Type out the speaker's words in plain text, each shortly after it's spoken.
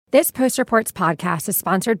This Post Reports podcast is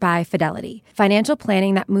sponsored by Fidelity, financial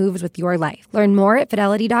planning that moves with your life. Learn more at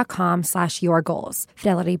fidelity.com/yourgoals.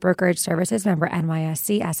 Fidelity Brokerage Services, member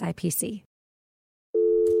NYSE SIPC.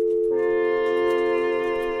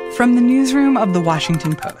 From the newsroom of The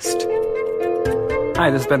Washington Post. Hi,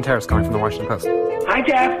 this is Ben Terrace calling from The Washington Post. Hi,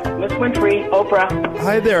 Jeff. Miss Winfrey, Oprah.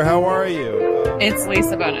 Hi there, how are you? It's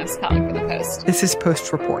Lisa Bonus calling for The Post. This is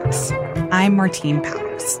Post Reports. I'm Martine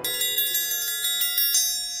Powers.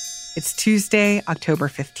 It's Tuesday, October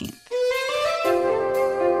 15th.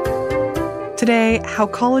 Today, how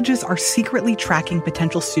colleges are secretly tracking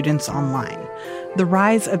potential students online, the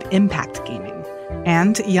rise of impact gaming,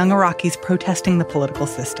 and young Iraqis protesting the political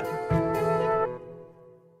system.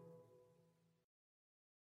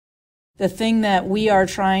 The thing that we are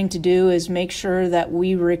trying to do is make sure that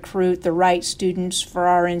we recruit the right students for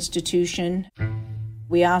our institution.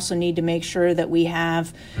 We also need to make sure that we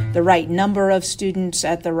have the right number of students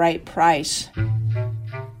at the right price.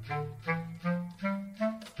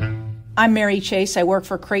 I'm Mary Chase. I work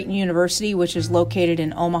for Creighton University, which is located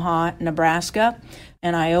in Omaha, Nebraska,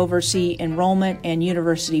 and I oversee enrollment and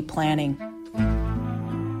university planning.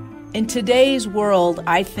 In today's world,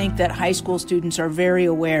 I think that high school students are very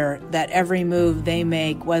aware that every move they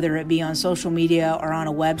make, whether it be on social media or on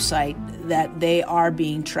a website, that they are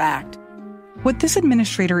being tracked. What this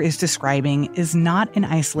administrator is describing is not an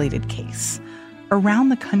isolated case. Around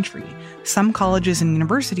the country, some colleges and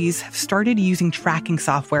universities have started using tracking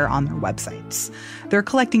software on their websites. They're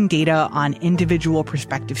collecting data on individual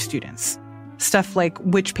prospective students. Stuff like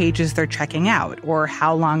which pages they're checking out or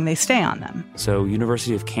how long they stay on them. So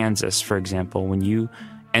University of Kansas, for example, when you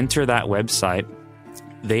enter that website,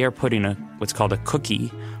 they are putting what's called a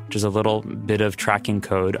cookie, which is a little bit of tracking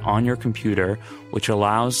code on your computer, which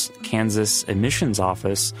allows Kansas admissions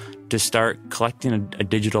office to start collecting a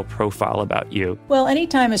digital profile about you. Well,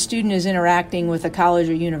 anytime a student is interacting with a college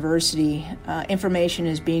or university, information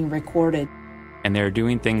is being recorded. And they're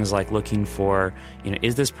doing things like looking for,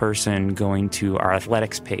 is this person going to our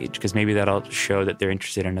athletics page? Because maybe that'll show that they're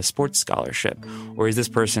interested in a sports scholarship. Or is this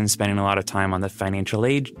person spending a lot of time on the financial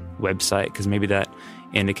aid website? Because maybe that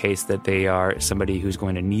indicates that they are somebody who's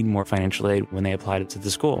going to need more financial aid when they apply to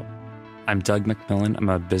the school. I'm Doug McMillan. I'm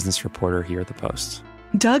a business reporter here at The Post.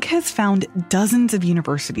 Doug has found dozens of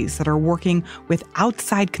universities that are working with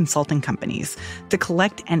outside consulting companies to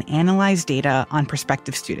collect and analyze data on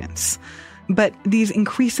prospective students. But these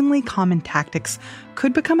increasingly common tactics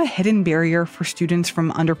could become a hidden barrier for students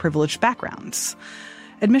from underprivileged backgrounds.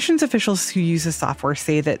 Admissions officials who use the software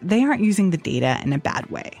say that they aren't using the data in a bad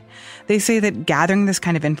way. They say that gathering this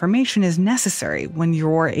kind of information is necessary when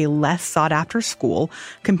you're a less sought-after school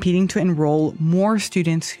competing to enroll more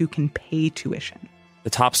students who can pay tuition. The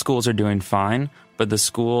top schools are doing fine, but the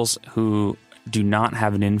schools who do not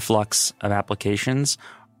have an influx of applications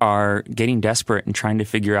are getting desperate and trying to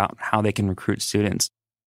figure out how they can recruit students.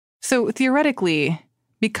 So theoretically,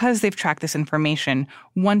 because they've tracked this information,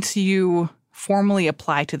 once you formally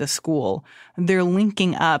apply to the school, they're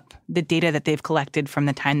linking up the data that they've collected from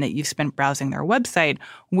the time that you've spent browsing their website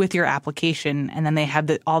with your application. And then they have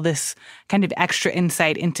all this kind of extra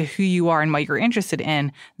insight into who you are and what you're interested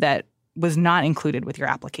in that was not included with your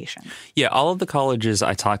application. Yeah, all of the colleges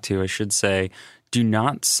I talked to, I should say, do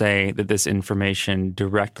not say that this information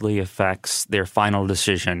directly affects their final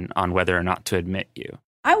decision on whether or not to admit you.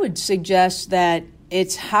 I would suggest that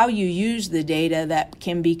it's how you use the data that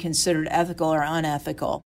can be considered ethical or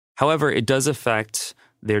unethical. However, it does affect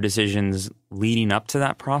their decisions leading up to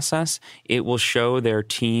that process. It will show their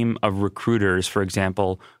team of recruiters, for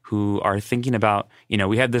example, who are thinking about,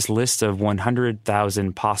 we have this list of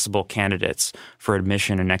 100,000 possible candidates for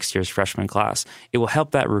admission in next year's freshman class. It will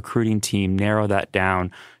help that recruiting team narrow that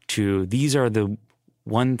down to these are the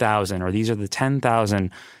 1,000 or these are the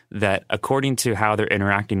 10,000 that, according to how they're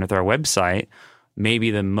interacting with our website, may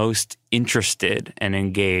be the most interested and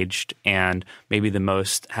engaged and maybe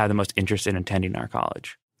have the most interest in attending our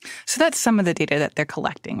college. So that's some of the data that they're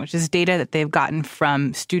collecting, which is data that they've gotten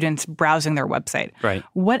from students browsing their website. Right.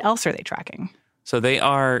 What else are they tracking? So they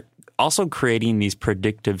are also creating these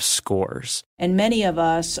predictive scores. And many of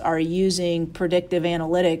us are using predictive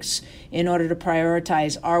analytics in order to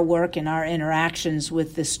prioritize our work and our interactions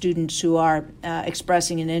with the students who are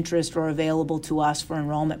expressing an interest or available to us for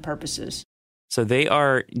enrollment purposes. So they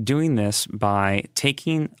are doing this by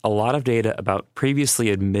taking a lot of data about previously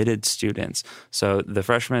admitted students. So the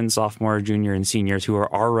freshmen, sophomore, junior, and seniors who are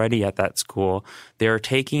already at that school, they are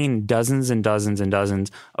taking dozens and dozens and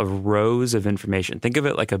dozens of rows of information. Think of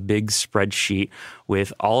it like a big spreadsheet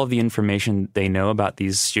with all of the information they know about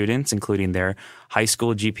these students, including their high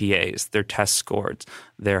school GPAs, their test scores,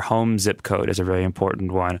 their home zip code is a very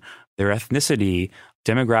important one, their ethnicity,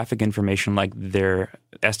 demographic information like their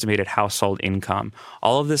estimated household income.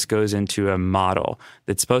 All of this goes into a model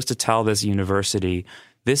that's supposed to tell this university,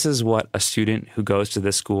 this is what a student who goes to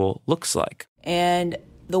this school looks like. And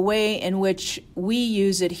the way in which we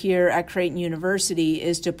use it here at Creighton University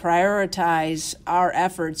is to prioritize our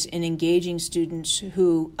efforts in engaging students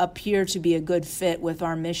who appear to be a good fit with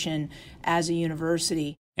our mission as a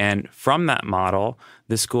university. And from that model,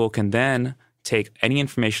 the school can then take any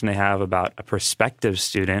information they have about a prospective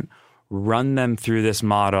student, run them through this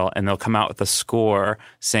model, and they'll come out with a score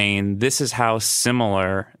saying this is how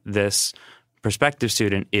similar this prospective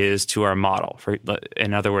student is to our model.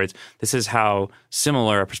 In other words, this is how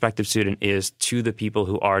similar a prospective student is to the people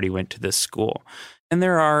who already went to this school. And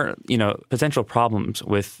there are, potential problems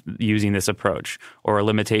with using this approach, or a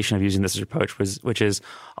limitation of using this approach, which is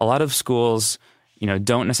a lot of schools,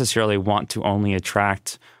 don't necessarily want to only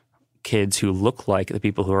attract kids who look like the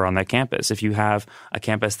people who are on that campus. If you have a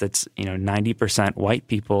campus that's, 90% white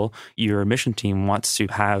people, your admission team wants to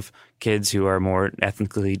have kids who are more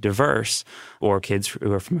ethnically diverse or kids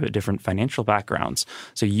who are from different financial backgrounds.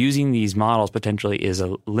 So using these models potentially is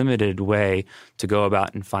a limited way to go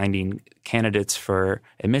about and finding candidates for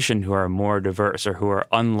admission who are more diverse or who are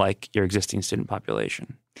unlike your existing student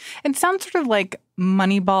population. It sounds sort of like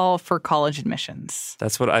Moneyball for college admissions.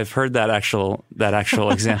 That's what I've heard that actual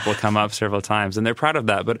example come up several times, and they're proud of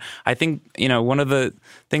that. But I think, one of the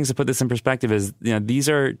things to put this in perspective is, these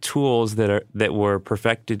are tools that were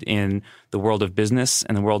perfected in the world of business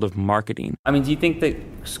and the world of marketing. I mean, do you think that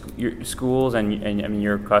your schools and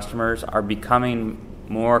your customers are becoming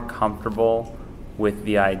more comfortable with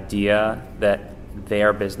the idea that they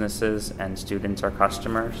are businesses and students are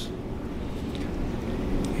customers?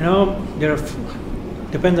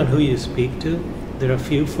 Depends on who you speak to. There are a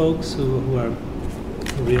few folks who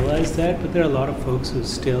realize that, but there are a lot of folks who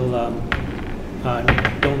still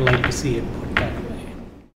don't like to see it put that way.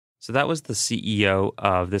 So that was the CEO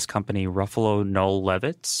of this company, Ruffalo Noel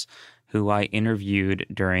Levitz, who I interviewed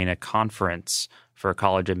during a conference for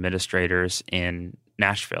college administrators in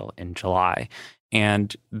Nashville in July.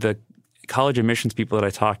 And the college admissions people that I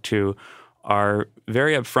talked to are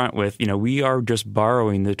very upfront with, we are just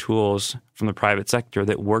borrowing the tools from the private sector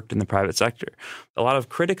that worked in the private sector. A lot of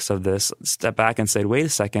critics of this step back and say, wait a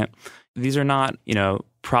second, these are not,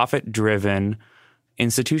 profit-driven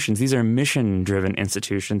institutions. These are mission-driven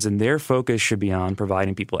institutions, and their focus should be on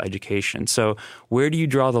providing people education. So where do you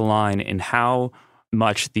draw the line in how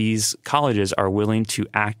much these colleges are willing to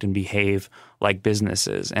act and behave like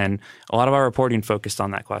businesses? And a lot of our reporting focused on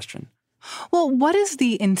that question. Well, what is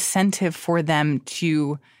the incentive for them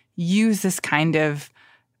to use this kind of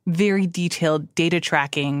very detailed data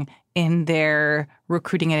tracking in their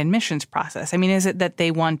recruiting and admissions process? I mean, is it that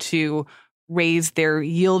they want to raise their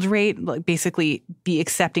yield rate, like basically be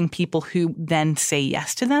accepting people who then say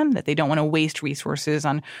yes to them, that they don't want to waste resources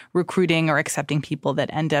on recruiting or accepting people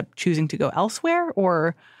that end up choosing to go elsewhere?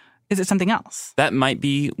 Or is it something else? That might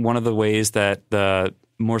be one of the ways that the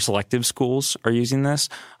more selective schools are using this.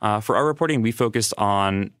 For our reporting, we focused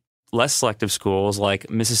on less selective schools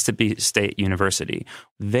like Mississippi State University.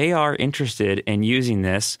 They are interested in using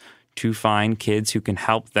this to find kids who can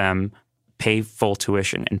help them pay full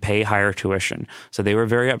tuition and pay higher tuition. So they were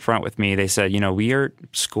very upfront with me. They said, we are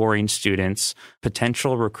scoring students,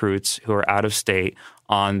 potential recruits who are out of state,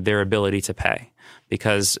 on their ability to pay.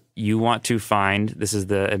 Because you want to find, this is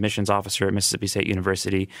the admissions officer at Mississippi State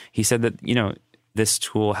University, he said that, this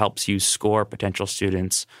tool helps you score potential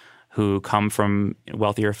students who come from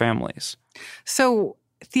wealthier families. So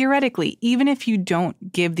theoretically, even if you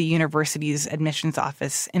don't give the university's admissions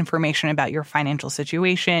office information about your financial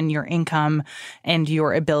situation, your income, and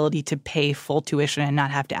your ability to pay full tuition and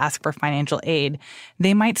not have to ask for financial aid,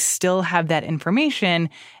 they might still have that information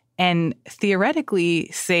and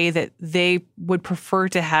theoretically say that they would prefer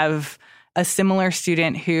to have a similar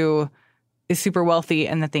student who is super wealthy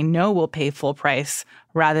and that they know will pay full price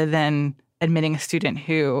rather than admitting a student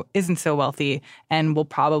who isn't so wealthy and will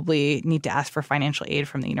probably need to ask for financial aid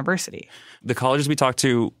from the university. The colleges we talked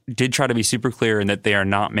to did try to be super clear in that they are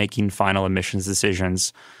not making final admissions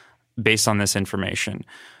decisions based on this information.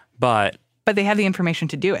 But they have the information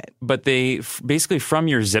to do it. But they basically, from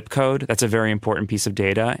your zip code, that's a very important piece of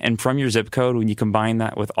data. And from your zip code, when you combine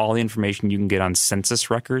that with all the information you can get on census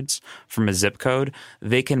records from a zip code,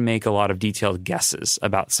 they can make a lot of detailed guesses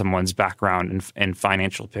about someone's background and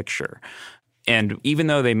financial picture. And even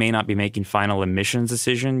though they may not be making final admissions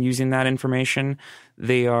decision using that information,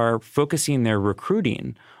 they are focusing their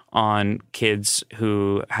recruiting on kids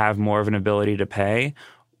who have more of an ability to pay,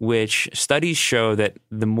 which studies show that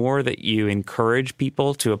the more that you encourage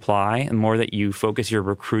people to apply and the more that you focus your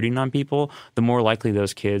recruiting on people, the more likely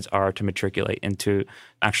those kids are to matriculate and to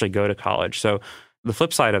actually go to college. So the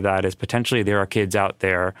flip side of that is potentially there are kids out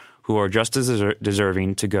there who are just as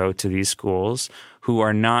deserving to go to these schools who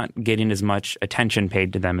are not getting as much attention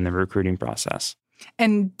paid to them in the recruiting process.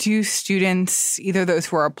 And do students, either those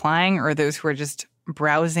who are applying or those who are just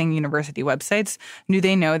browsing university websites, do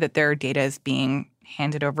they know that their data is being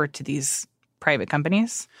handed over to these private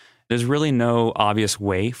companies? There's really no obvious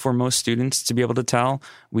way for most students to be able to tell.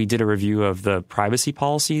 We did a review of the privacy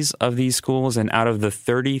policies of these schools, and out of the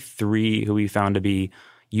 33 who we found to be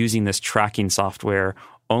using this tracking software,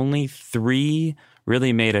 only 3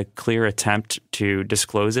 really made a clear attempt to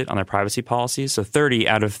disclose it on their privacy policies. So 30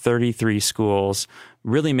 out of 33 schools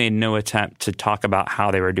really made no attempt to talk about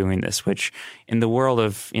how they were doing this, which in the world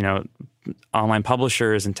of, online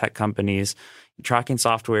publishers and tech companies, tracking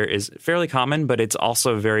software is fairly common, but it's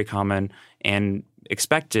also very common and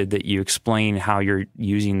expected that you explain how you're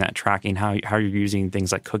using that tracking, how you're using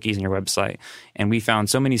things like cookies in your website. And we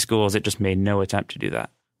found so many schools that just made no attempt to do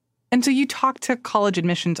that. And so you talked to college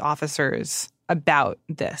admissions officers about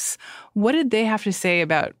this. What did they have to say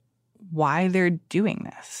about why they're doing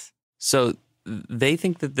this? So they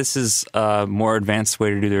think that this is a more advanced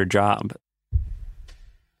way to do their job.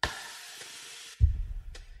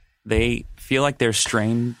 They feel like they're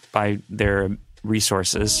strained by their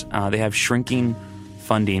resources. They have shrinking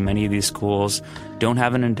funding. Many of these schools don't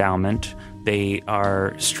have an endowment. They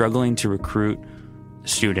are struggling to recruit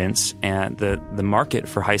students, and the market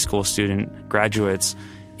for high school student graduates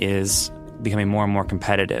is becoming more and more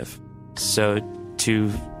competitive. So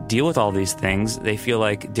to deal with all these things, they feel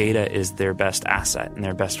like data is their best asset and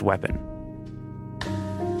their best weapon.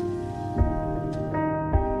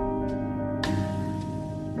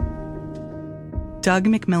 Doug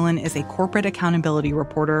McMillan is a corporate accountability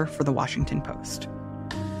reporter for The Washington Post.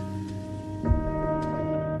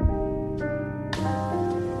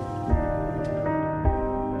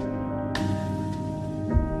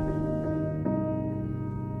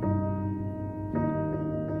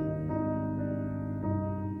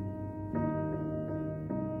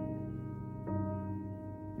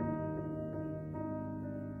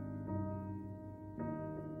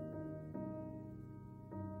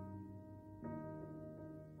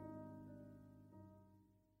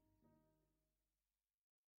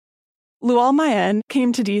 Lual Mayen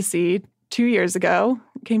came to D.C. 2 years ago,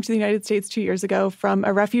 came to the United States 2 years ago from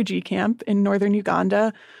a refugee camp in northern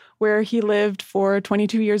Uganda, where he lived for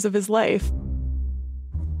 22 years of his life.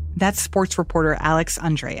 That's sports reporter Alex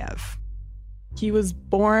Andreev. He was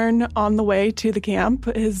born on the way to the camp.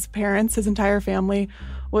 His parents, his entire family,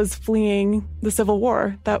 was fleeing the civil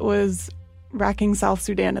war that was racking South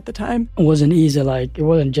Sudan at the time. It wasn't easy, it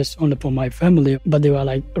wasn't just only for my family, but they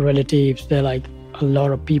were relatives. They're a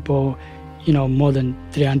lot of people, more than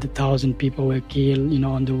 300,000 people were killed,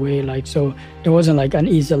 on the way. So it wasn't an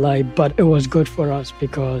easy life, but it was good for us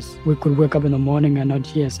because we could wake up in the morning and not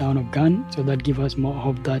hear a sound of gun. So that gave us more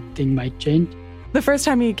hope that thing might change. The first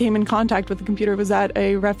time he came in contact with the computer was at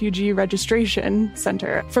a refugee registration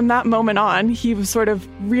center. From that moment on, he was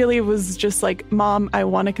just like, Mom, I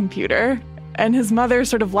want a computer. And his mother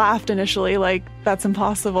sort of laughed initially, that's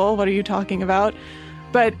impossible. What are you talking about?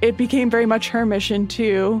 But it became very much her mission,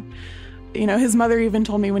 too. His mother even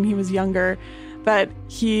told me when he was younger that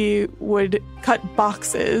he would cut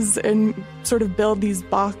boxes and sort of build these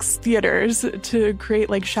box theaters to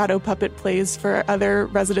create shadow puppet plays for other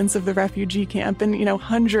residents of the refugee camp. And,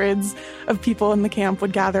 hundreds of people in the camp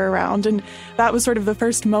would gather around. And that was sort of the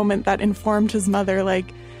first moment that informed his mother,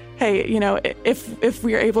 hey, if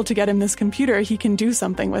we are able to get him this computer, he can do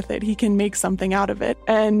something with it. He can make something out of it.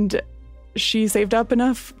 And she saved up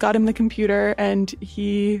enough, got him the computer, and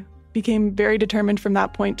he became very determined from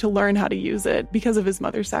that point to learn how to use it because of his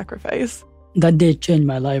mother's sacrifice. That day changed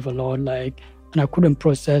my life a lot, and I couldn't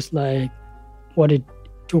process, what it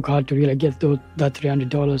took her to really get that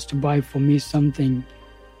 $300 to buy for me something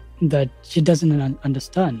that she doesn't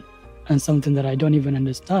understand and something that I don't even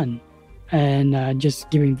understand, and just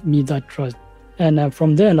giving me that trust. And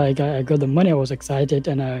from there, I got the money, I was excited,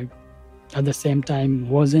 and I, at the same time,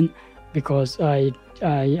 wasn't, because I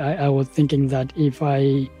was thinking that if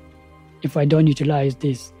I don't utilize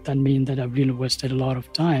this, that means that I've really wasted a lot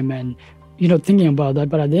of time, and thinking about that.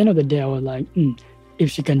 But at the end of the day, I was like,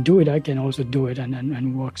 if she can do it, I can also do it,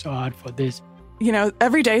 and work so hard for this.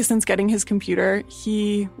 Every day since getting his computer,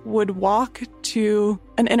 he would walk to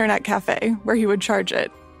an internet cafe where he would charge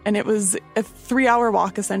it. And it was a 3-hour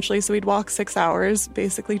walk, essentially. So he'd walk 6 hours,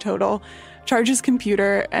 basically total, charge his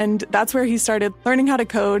computer. And that's where he started learning how to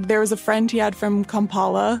code. There was a friend he had from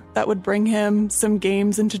Kampala that would bring him some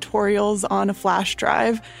games and tutorials on a flash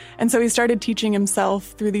drive. And so he started teaching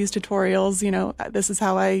himself through these tutorials, this is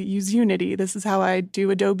how I use Unity. This is how I do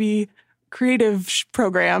Adobe Creative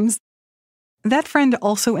programs. That friend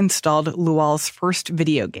also installed Lual's first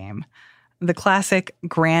video game, the classic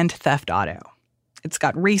Grand Theft Auto. It's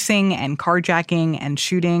got racing and carjacking and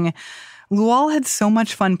shooting. Lual had so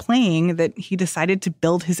much fun playing that he decided to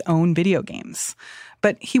build his own video games.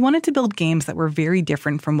 But he wanted to build games that were very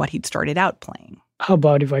different from what he'd started out playing. How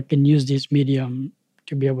about if I can use this medium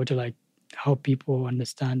to be able to help people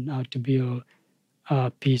understand how to build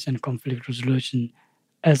peace and conflict resolution?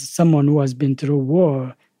 As someone who has been through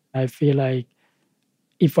war, I feel like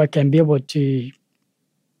if I can be able to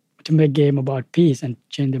make a game about peace and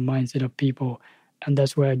change the mindset of people, and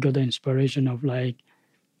that's where I got the inspiration of I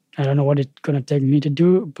don't know what it's going to take me to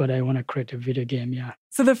do, but I want to create a video game, yeah.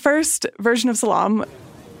 So the first version of Salam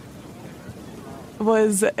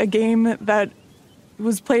was a game that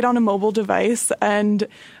was played on a mobile device, and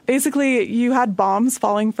basically you had bombs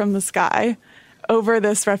falling from the sky over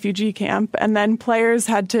this refugee camp, and then players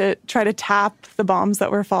had to try to tap the bombs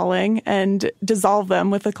that were falling and dissolve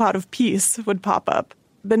them with a cloud of peace would pop up.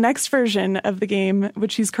 The next version of the game,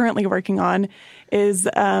 which he's currently working on, is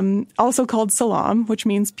also called Salam, which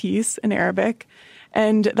means peace in Arabic.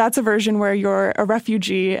 And that's a version where you're a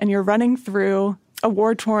refugee and you're running through a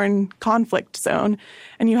war-torn conflict zone,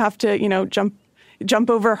 and you have to,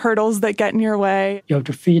 jump over hurdles that get in your way. You have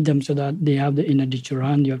to feed them so that they have the energy to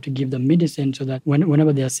run. You have to give them medicine so that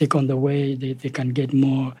whenever they are sick on the way, they can get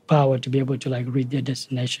more power to be able to reach their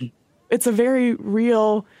destination. It's a very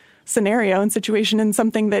real scenario and situation, and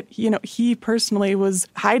something that, he personally was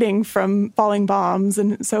hiding from falling bombs,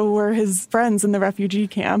 and so were his friends in the refugee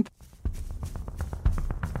camp.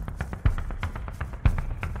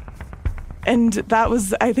 And that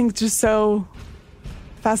was, I think, just so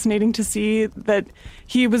fascinating to see that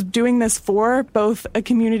he was doing this for both a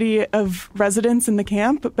community of residents in the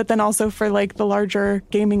camp, but then also for the larger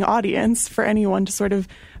gaming audience, for anyone to sort of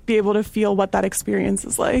be able to feel what that experience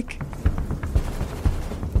is like.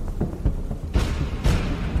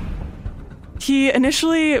 He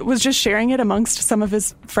initially was just sharing it amongst some of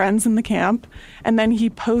his friends in the camp, and then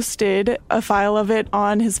he posted a file of it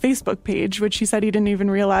on his Facebook page, which he said he didn't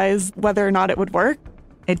even realize whether or not it would work.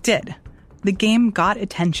 It did. The game got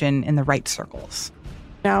attention in the right circles.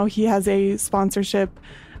 Now he has a sponsorship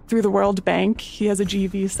through the World Bank. He has a G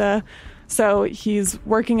visa. So he's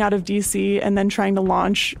working out of DC and then trying to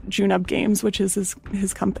launch Junub Games, which is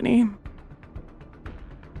his company.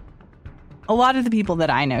 A lot of the people that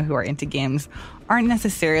I know who are into games aren't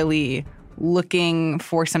necessarily looking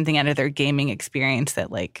for something out of their gaming experience that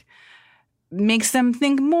makes them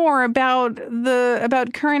think more about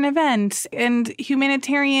current events and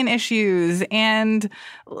humanitarian issues and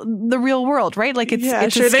the real world, right?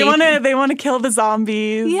 It's sure. They want to kill the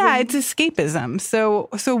zombies. Yeah, it's escapism.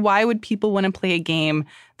 So why would people want to play a game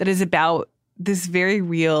that is about this very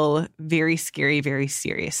real, very scary, very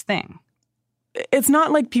serious thing? It's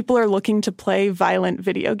not like people are looking to play violent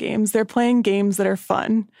video games. They're playing games that are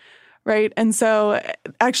fun, right? And so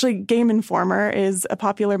actually Game Informer is a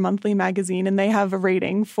popular monthly magazine, and they have a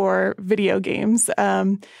rating for video games.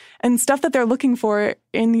 And stuff that they're looking for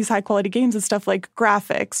in these high-quality games is stuff like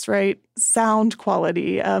graphics, right? Sound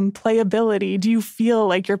quality, playability. Do you feel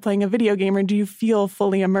like you're playing a video game, or do you feel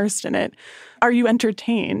fully immersed in it? Are you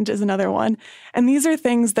entertained is another one. And these are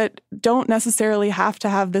things that don't necessarily have to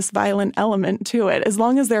have this violent element to it. As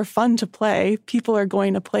long as they're fun to play, people are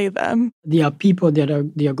going to play them. There are people that are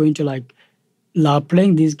going to love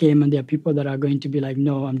playing this game, and there are people that are going to be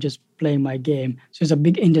no, I'm just playing my game. So it's a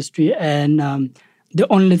big industry, and the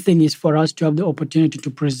only thing is for us to have the opportunity to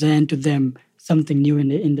present to them something new in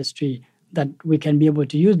the industry, that we can be able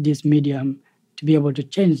to use this medium to be able to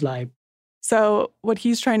change life. So what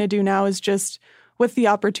he's trying to do now is just, with the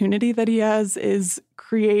opportunity that he has, is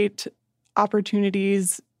create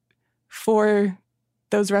opportunities for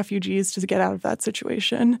those refugees to get out of that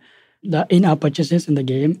situation. The in-app purchases in the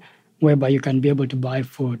game, whereby you can be able to buy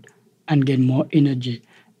food and get more energy.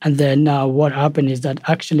 And then what happened is that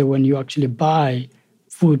actually when you actually buy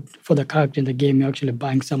food for the character in the game, you're actually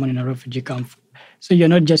buying someone in a refugee camp. So you're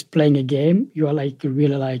not just playing a game, you are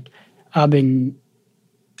really having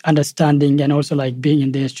understanding and also being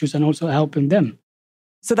in their shoes and also helping them.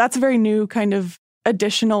 So that's a very new kind of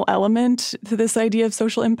additional element to this idea of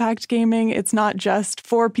social impact gaming. It's not just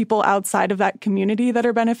for people outside of that community that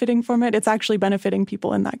are benefiting from it. It's actually benefiting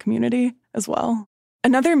people in that community as well.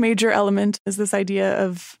 Another major element is this idea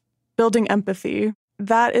of building empathy.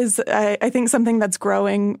 That is, I think, something that's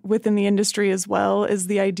growing within the industry as well, is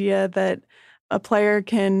the idea that a player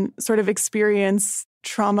can sort of experience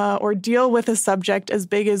trauma or deal with a subject as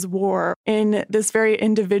big as war in this very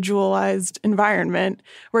individualized environment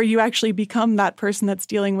where you actually become that person that's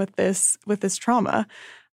dealing with this trauma.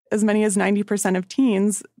 As many as 90% of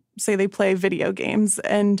teens say they play video games.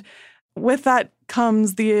 And with that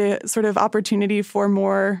comes the sort of opportunity for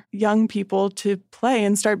more young people to play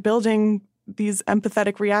and start building these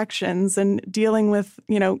empathetic reactions and dealing with,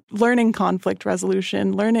 learning conflict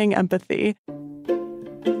resolution, learning empathy.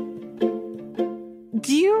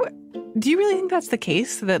 Do you really think that's the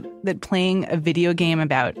case, that playing a video game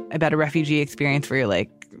about a refugee experience where you're like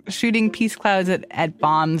shooting peace clouds at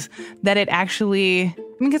bombs, that it actually,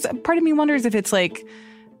 because part of me wonders if it's like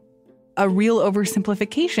a real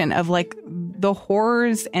oversimplification of like the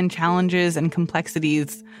horrors and challenges and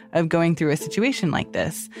complexities of going through a situation like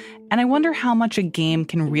this. And I wonder how much a game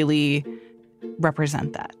can really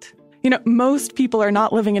represent that. Most people are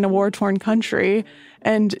not living in a war-torn country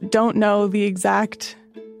and don't know the exact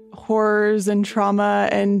horrors and trauma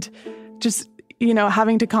and just,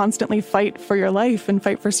 having to constantly fight for your life and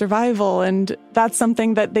fight for survival. And that's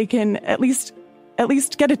something that they can at least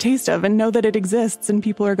get a taste of and know that it exists and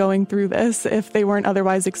people are going through this if they weren't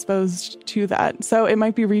otherwise exposed to that. So it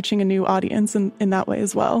might be reaching a new audience in that way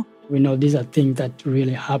as well. We know these are things that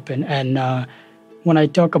really happen. And when I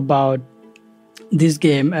talk about this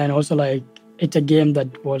game, and also like it's a game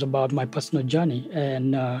that was about my personal journey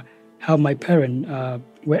and how my parents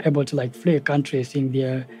were able to like flee a country, seeing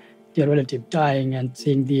their relative dying and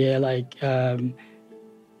seeing their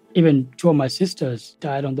even two of my sisters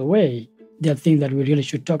died on the way. There are things that we really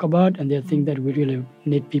should talk about, and there are things that we really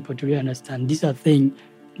need people to really understand. These are things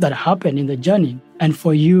that happen in the journey. And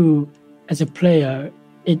for you as a player,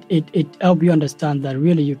 it helps you understand that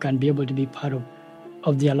really you can be able to be part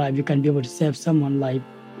of their life. You can be able to save someone's life.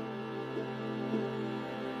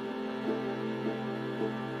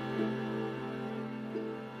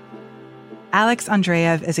 Alex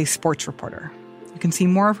Andreev is a sports reporter. You can see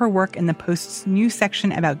more of her work in the Post's new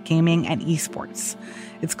section about gaming and esports.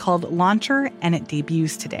 It's called Launcher, and it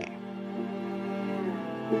debuts today.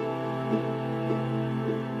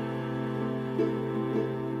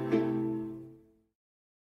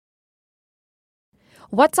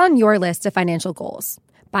 What's on your list of financial goals?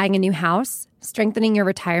 Buying a new house? Strengthening your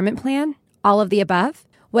retirement plan? All of the above?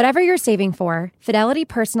 Whatever you're saving for, Fidelity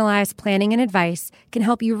Personalized Planning and Advice can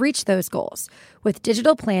help you reach those goals with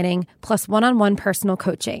digital planning plus one-on-one personal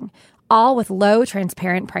coaching, all with low,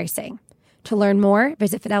 transparent pricing. To learn more,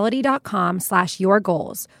 visit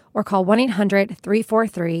fidelity.com/yourgoals or call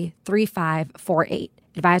 1-800-343-3548.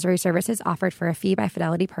 Advisory services offered for a fee by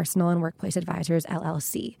Fidelity Personal and Workplace Advisors,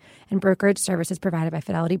 LLC, and brokerage services provided by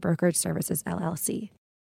Fidelity Brokerage Services, LLC.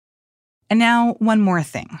 And now, one more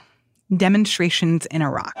thing. Demonstrations in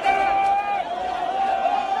Iraq.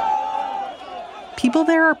 People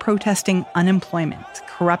there are protesting unemployment,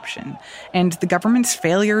 corruption, and the government's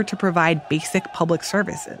failure to provide basic public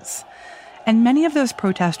services. And many of those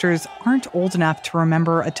protesters aren't old enough to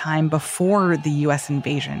remember a time before the U.S.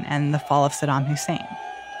 invasion and the fall of Saddam Hussein.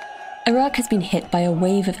 Iraq has been hit by a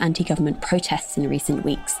wave of anti-government protests in recent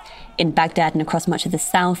weeks. In Baghdad and across much of the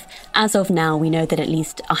south, as of now, we know that at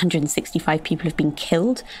least 165 people have been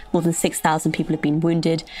killed, more than 6,000 people have been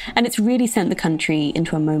wounded, and it's really sent the country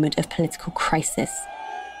into a moment of political crisis.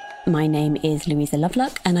 My name is Louisa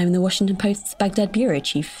Lovelock, and I'm the Washington Post's Baghdad bureau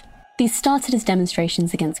chief. These started as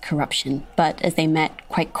demonstrations against corruption, but as they met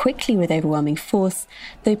quite quickly with overwhelming force,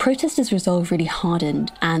 the protesters' resolve really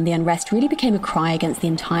hardened, and the unrest really became a cry against the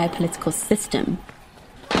entire political system.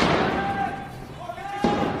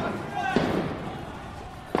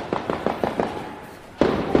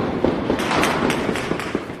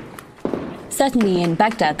 Certainly in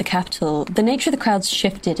Baghdad, the capital, the nature of the crowds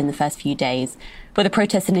shifted in the first few days. Where the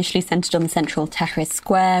protests initially centered on the central Tahrir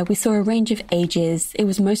Square, we saw a range of ages. It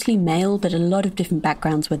was mostly male, but a lot of different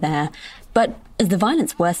backgrounds were there. But as the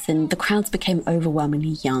violence worsened, the crowds became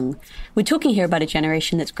overwhelmingly young. We're talking here about a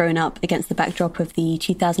generation that's grown up against the backdrop of the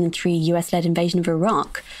 2003 US-led invasion of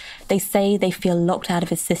Iraq. They say they feel locked out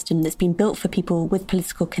of a system that's been built for people with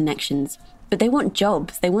political connections. But they want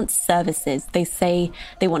jobs, they want services. They say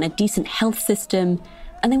they want a decent health system,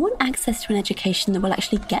 and they want access to an education that will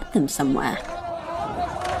actually get them somewhere.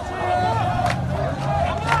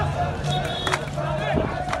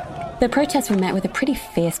 The protests were met with a pretty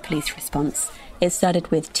fierce police response. It started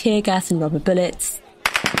with tear gas and rubber bullets.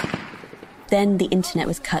 Then the internet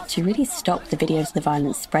was cut to really stop the videos of the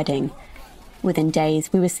violence spreading. Within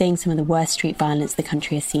days, we were seeing some of the worst street violence the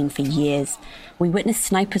country has seen for years. We witnessed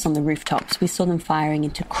snipers on the rooftops. We saw them firing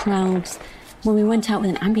into crowds. When we went out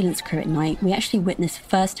with an ambulance crew at night, we actually witnessed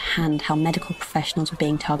firsthand how medical professionals were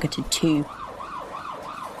being targeted too.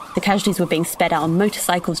 The casualties were being sped out on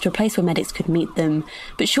motorcycles to a place where medics could meet them,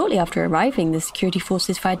 but shortly after arriving, the security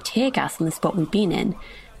forces fired tear gas on the spot we'd been in.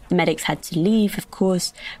 The medics had to leave, of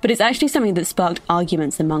course, but it's actually something that sparked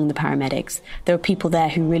arguments among the paramedics. There were people there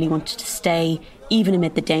who really wanted to stay, even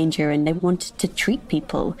amid the danger, and they wanted to treat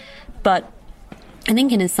people. But I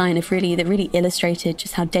think in a sign of that really illustrated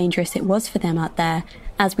just how dangerous it was for them out there,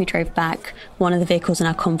 as we drove back, one of the vehicles in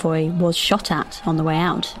our convoy was shot at on the way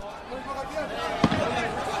out.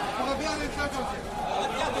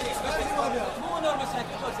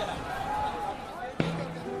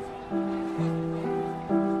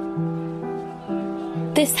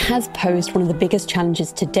 This has posed one of the biggest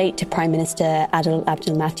challenges to date to Prime Minister Adel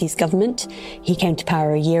Abdul-Mahdi's government. He came to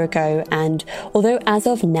power a year ago, and although as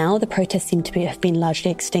of now the protests seem to have been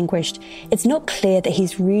largely extinguished, it's not clear that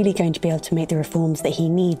he's really going to be able to make the reforms that he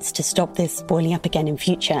needs to stop this boiling up again in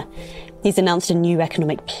future. He's announced a new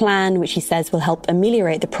economic plan, which he says will help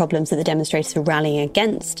ameliorate the problems that the demonstrators are rallying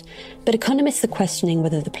against. But economists are questioning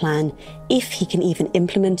whether the plan, if he can even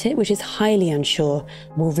implement it, which is highly unsure,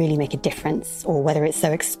 will really make a difference, or whether it's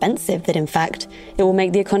so expensive that, in fact, it will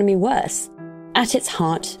make the economy worse. At its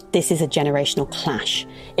heart, this is a generational clash.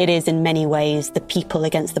 It is, in many ways, the people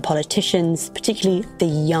against the politicians, particularly the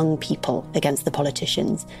young people against the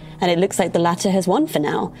politicians. And it looks like the latter has won for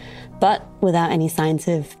now. But without any signs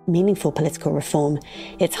of meaningful political reform,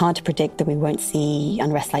 it's hard to predict that we won't see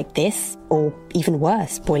unrest like this, or even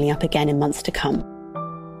worse, boiling up again in months to come.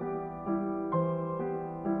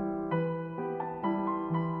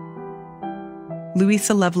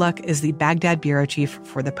 Louisa Lovelock is the Baghdad bureau chief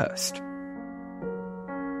for The Post.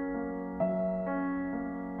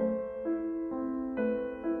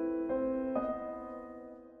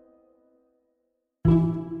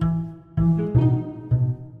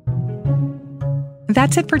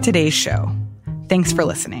 That's it for today's show. Thanks for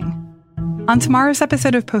listening. On tomorrow's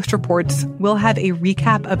episode of Post Reports, we'll have a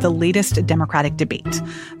recap of the latest Democratic debate,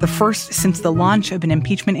 the first since the launch of an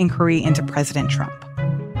impeachment inquiry into President Trump.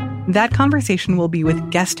 That conversation will be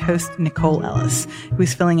with guest host Nicole Ellis,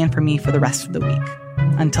 who's filling in for me for the rest of the week.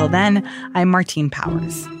 Until then, I'm Martine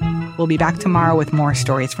Powers. We'll be back tomorrow with more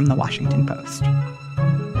stories from The Washington Post.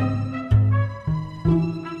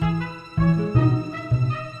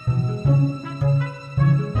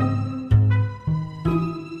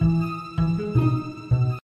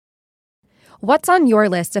 What's on your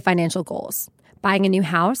list of financial goals? Buying a new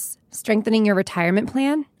house? Strengthening your retirement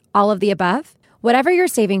plan? All of the above? Whatever you're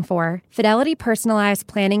saving for, Fidelity Personalized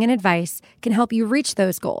Planning and Advice can help you reach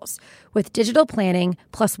those goals with digital planning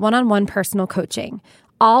plus one-on-one personal coaching,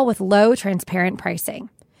 all with low, transparent pricing.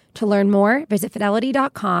 To learn more, visit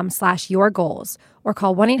fidelity.com/yourgoals or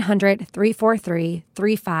call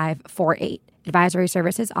 1-800-343-3548. Advisory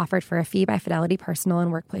services offered for a fee by Fidelity Personal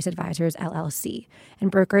and Workplace Advisors, LLC,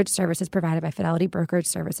 and brokerage services provided by Fidelity Brokerage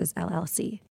Services, LLC.